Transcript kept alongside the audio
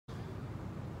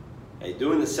Okay,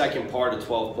 doing the second part of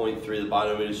 12.3, the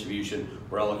binomial distribution,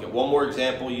 we're going to look at one more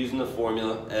example using the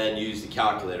formula and use the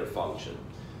calculator function.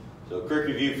 So a quick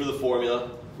review for the formula.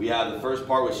 We have the first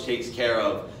part, which takes care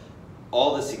of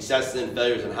all the successes and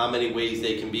failures and how many ways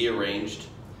they can be arranged.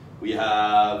 We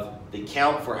have the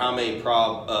count for how many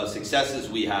successes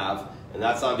we have, and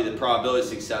that's not going to be the probability of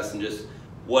success and just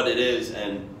what it is,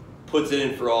 and puts it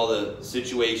in for all the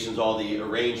situations, all the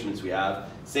arrangements we have.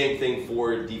 Same thing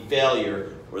for the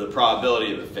failure or the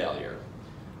probability of the failure.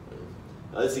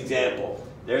 Now this example,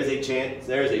 there is a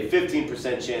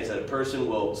 15% chance that a person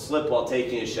will slip while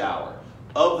taking a shower.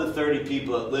 Of the 30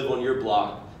 people that live on your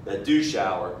block that do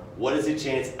shower, what is the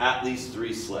chance at least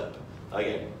 3 slip?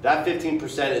 Again, that 15%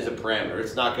 is a parameter.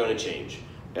 It's not going to change.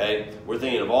 Okay? We're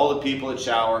thinking of all the people that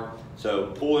shower, so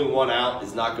pulling one out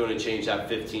is not going to change that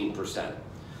 15%.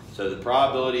 So the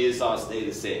probability is going to stay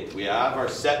the same. We have our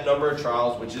set number of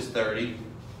trials, which is 30.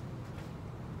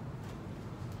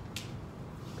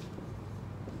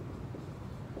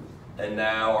 And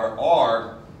now our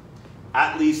R,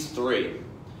 at least 3.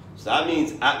 So that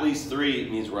means at least 3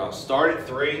 means we're going to start at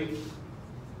 3,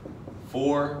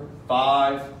 4,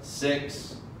 5,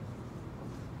 6,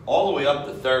 all the way up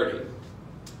to 30.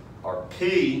 Our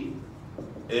P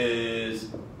is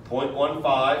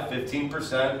 0.15,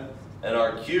 15%, and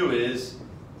our Q is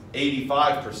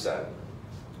 85%.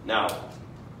 Now,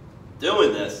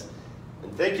 doing this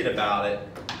and thinking about it,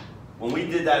 when we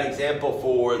did that example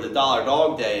for the dollar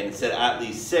dog day and it said at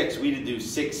least 6, we had to do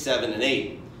 6, 7, and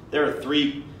 8. There are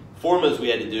 3 formulas we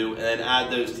had to do and then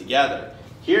add those together.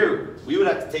 Here, we would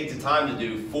have to take the time to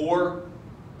do 3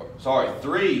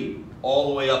 all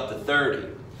the way up to 30.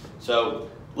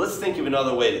 So let's think of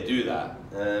another way to do that.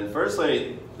 And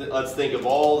firstly, let's think of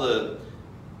all the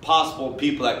possible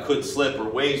people that could slip or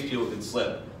ways people could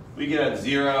slip. We could have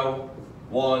 0,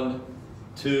 1,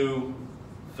 2,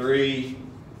 3,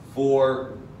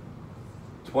 4,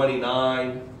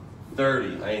 29,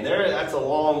 30. I mean, that's a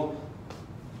long,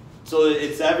 so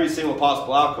it's every single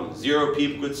possible outcome. 0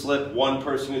 people could slip, 1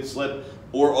 person could slip,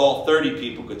 or all 30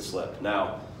 people could slip.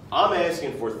 Now, I'm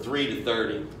asking for 3 to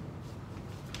 30.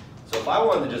 So if I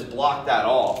wanted to just block that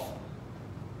off,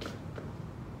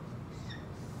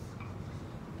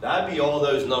 that'd be all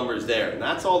those numbers there. And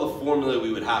that's all the formula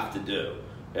we would have to do.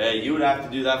 Okay? You would have to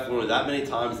do that formula that many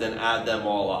times, then add them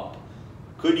all up.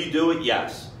 Could you do it?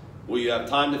 Yes. Will you have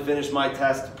time to finish my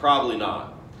test? Probably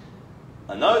not.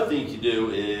 Another thing you can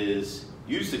do is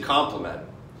use the complement.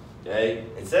 Okay?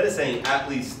 Instead of saying at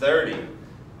least 30,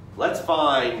 let's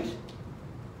find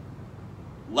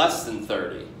less than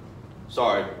 30.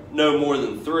 Sorry, no more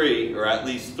than 3, or at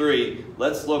least 3.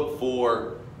 Let's look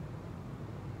for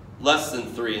less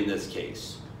than 3 in this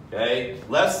case. Okay?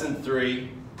 Less than 3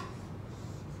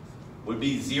 would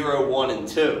be 0, 1, and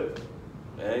 2.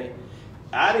 Okay?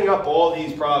 Adding up all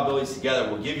these probabilities together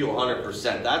will give you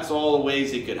 100%. That's all the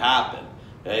ways it could happen.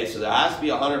 Okay? So there has to be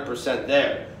 100%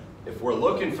 there. If we're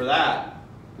looking for that,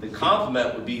 the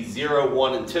complement would be 0,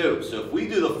 1, and 2. So if we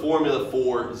do the formula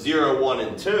for 0, 1,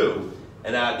 and 2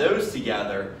 and add those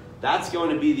together, that's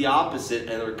going to be the opposite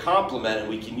and their complement, and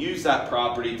we can use that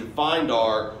property to find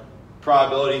our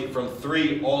probability from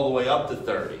 3 all the way up to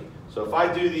 30. So if I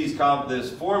do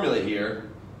this formula here,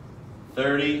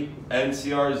 30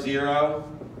 NCR 0,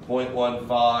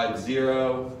 0.15,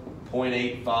 0,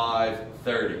 0.85,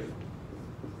 30.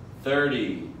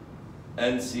 30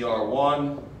 NCR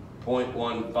 1,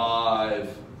 0.15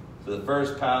 to the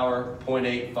first power,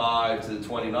 0.85 to the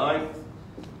 29th.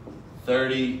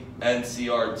 30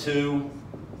 NCR 2,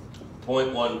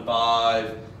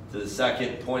 0.15 to the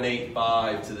second,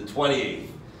 0.85 to the 28th.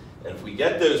 And if we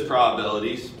get those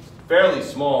probabilities, fairly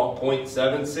small,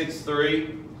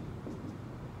 0.763,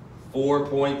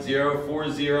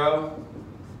 4.040,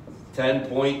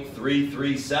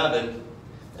 10.337.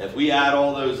 And if we add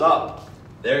all those up,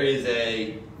 there is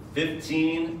a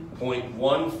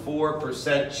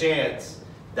 15.14% chance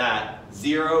that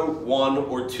 0, 1,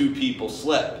 or 2 people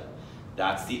slip.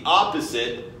 That's the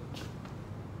opposite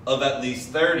of at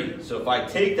least 30. So if I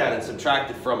take that and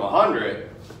subtract it from 100,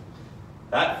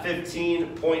 that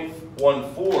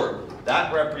 15.14,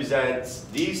 that represents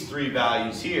these 3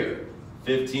 values here,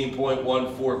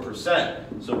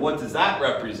 15.14%. So what does that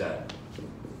represent?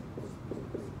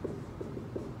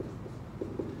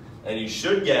 And you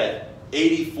should get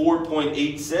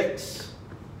 84.86.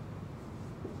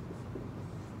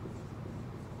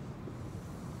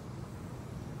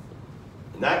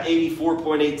 And that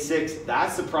 84.86,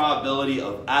 that's the probability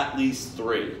of at least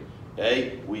 3.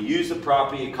 Okay? We use the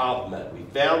property of complement. We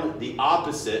found the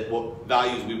opposite, what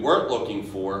values we weren't looking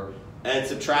for, and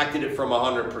subtracted it from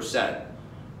 100%.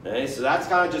 Okay, so that's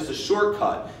kind of just a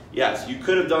shortcut. Yes, you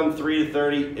could have done 3 to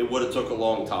 30. It would have took a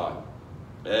long time.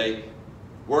 Okay,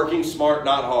 working smart,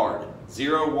 not hard.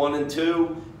 0, 1, and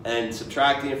 2, and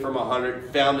subtracting it from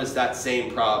 100 found us that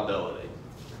same probability.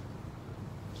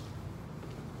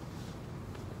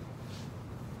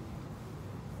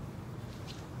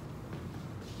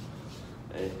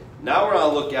 Okay. Now we're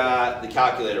going to look at the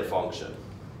calculator function.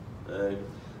 Okay.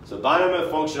 So binomial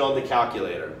function on the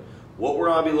calculator. What we're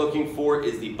going to be looking for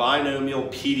is the binomial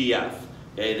PDF.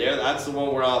 Okay, that's the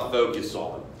one we're going to focus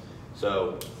on.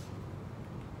 So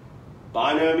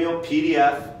binomial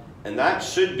PDF, and that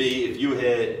should be if you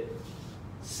hit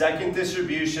second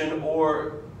distribution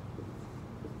or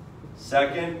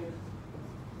second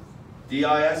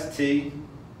DIST.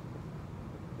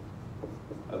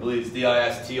 I believe it's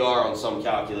DISTR on some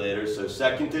calculators. So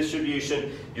second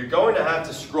distribution, you're going to have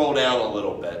to scroll down a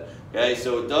little bit. Okay,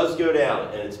 so it does go down,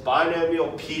 and it's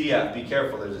binomial PDF. Be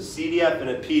careful, there's a CDF and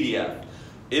a PDF.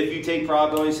 If you take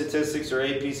probability statistics or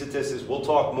AP statistics, we'll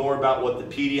talk more about what the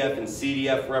PDF and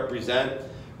CDF represent.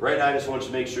 Right now, I just want you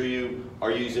to make sure you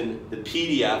are using the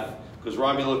PDF, because we're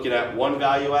going to be looking at one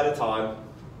value at a time.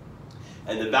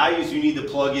 And the values you need to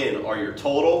plug in are your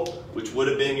total, which would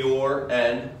have been your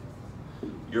N,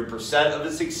 your percent of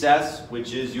the success,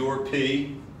 which is your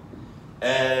P,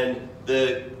 and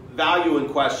the value in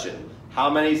question. How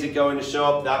many is it going to show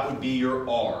up? That would be your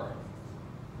R.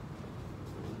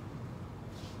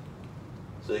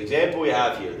 So the example we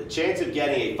have here, the chance of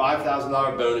getting a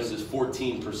 $5,000 bonus is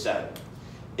 14%.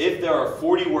 If there are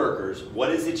 40 workers, what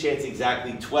is the chance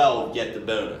exactly 12 get the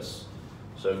bonus?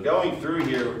 So going through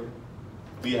here,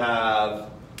 we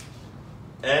have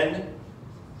N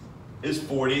is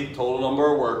 40, total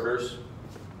number of workers,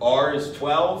 R is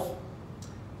 12,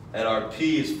 and our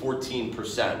P is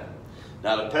 14%.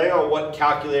 Now depending on what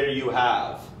calculator you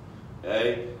have,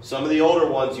 okay, some of the older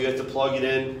ones you have to plug it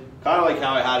in, kind of like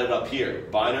how I had it up here.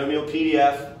 Binomial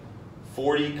PDF,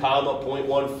 40, comma,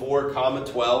 0.14, comma,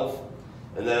 12,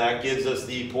 and then that gives us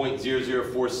the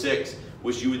 0.0046,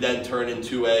 which you would then turn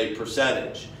into a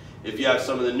percentage. If you have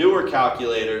some of the newer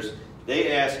calculators,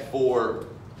 they ask for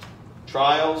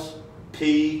trials,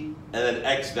 P, and then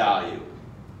X value.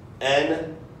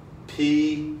 N,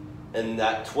 P, and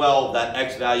that 12, that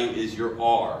X value is your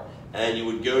R. And you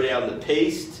would go down the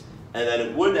paste, and then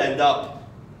it would end up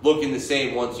looking the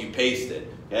same once you paste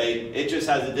it. Okay? It just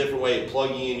has a different way of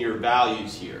plugging in your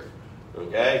values here.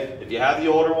 Okay? If you have the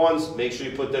older ones, make sure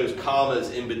you put those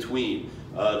commas in between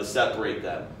to separate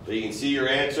them. But you can see your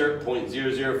answer,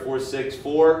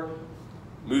 0.00464.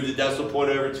 Move the decimal point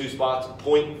over 2 spots,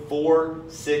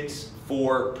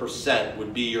 0.464%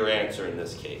 would be your answer in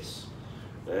this case.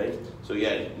 Okay? So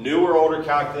again, newer, older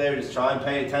calculators, try and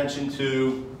pay attention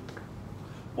to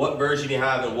what version you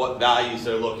have and what values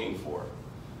they're looking for.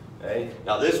 Okay?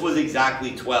 Now this was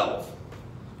exactly 12.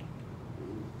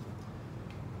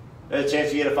 The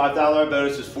chance you get a $5,000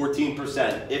 bonus is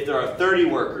 14%. If there are 30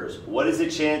 workers, what is the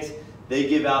chance they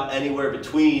give out anywhere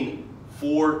between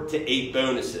 4 to 8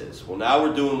 bonuses? Well, now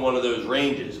we're doing one of those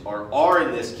ranges. Our R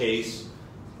in this case,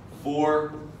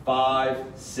 4, 5,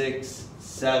 6,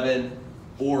 7,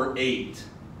 or 8.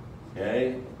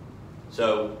 Okay?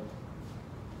 So,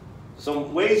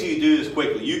 some ways you can do this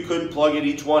quickly. You could plug it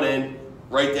each one in,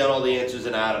 write down all the answers,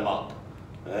 and add them up.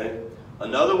 Okay?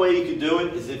 Another way you could do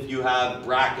it is if you have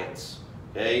brackets.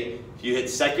 Okay? If you hit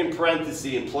second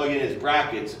parenthesis and plug in as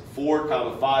brackets, 4,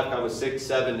 5, 6,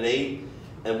 7, and 8.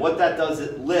 And what that does,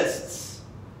 it lists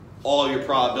all your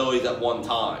probabilities at one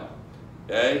time.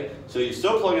 Okay? So you're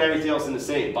still plugging everything else in the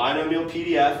same. Binomial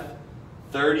PDF,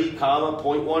 30,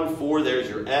 0.14, there's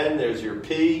your N, there's your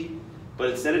P. But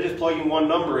instead of just plugging one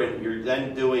number in, you're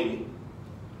then doing,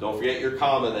 don't forget your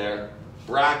comma there,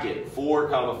 bracket, 4,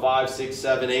 5, 6,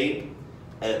 7, 8,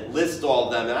 and it lists all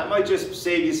of them. And that might just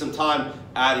save you some time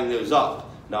adding those up.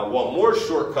 Now, one more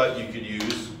shortcut you could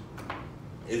use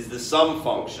is the sum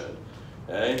function.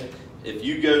 Okay? If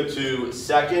you go to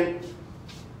second,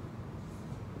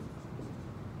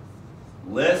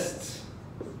 list,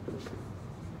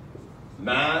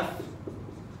 math,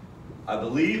 I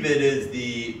believe it is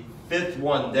the 5th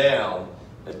one down,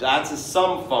 but that's a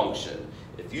sum function.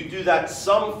 If you do that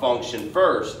sum function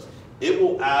first, it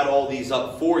will add all these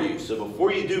up for you. So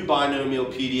before you do binomial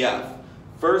PDF,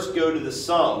 first go to the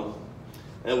sum,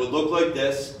 and it would look like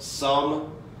this,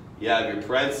 sum, you have your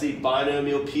parentheses,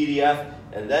 binomial PDF,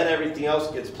 and then everything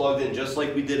else gets plugged in just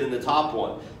like we did in the top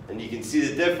one. And you can see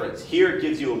the difference. Here it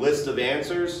gives you a list of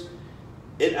answers.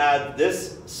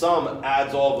 This sum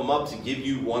adds all of them up to give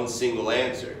you one single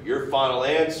answer. Your final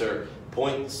answer,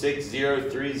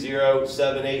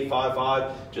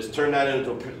 0.60307855, just turn that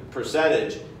into a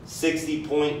percentage,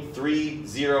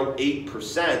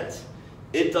 60.308%,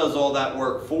 it does all that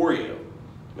work for you.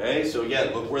 Okay, so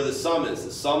again, look where the sum is.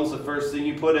 The sum's the first thing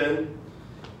you put in.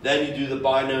 Then you do the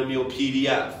binomial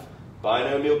PDF.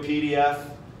 Binomial PDF,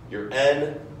 your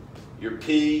N, your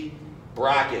P,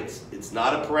 brackets. It's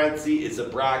not a parenthesis, it's a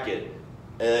bracket.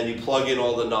 And then you plug in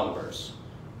all the numbers.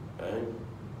 Okay?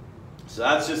 So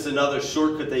that's just another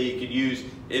shortcut that you could use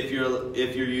if you're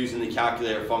using the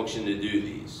calculator function to do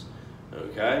these.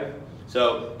 Okay?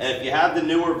 So, and if you have the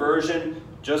newer version,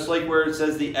 just like where it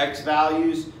says the X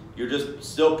values, you're just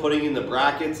still putting in the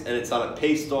brackets and it's going to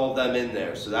paste all of them in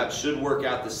there. So that should work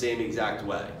out the same exact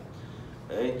way.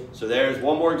 Okay? So there's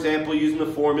one more example using the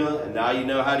formula, and now you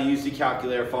know how to use the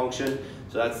calculator function.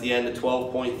 So that's the end of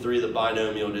 12.3, the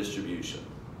binomial distribution.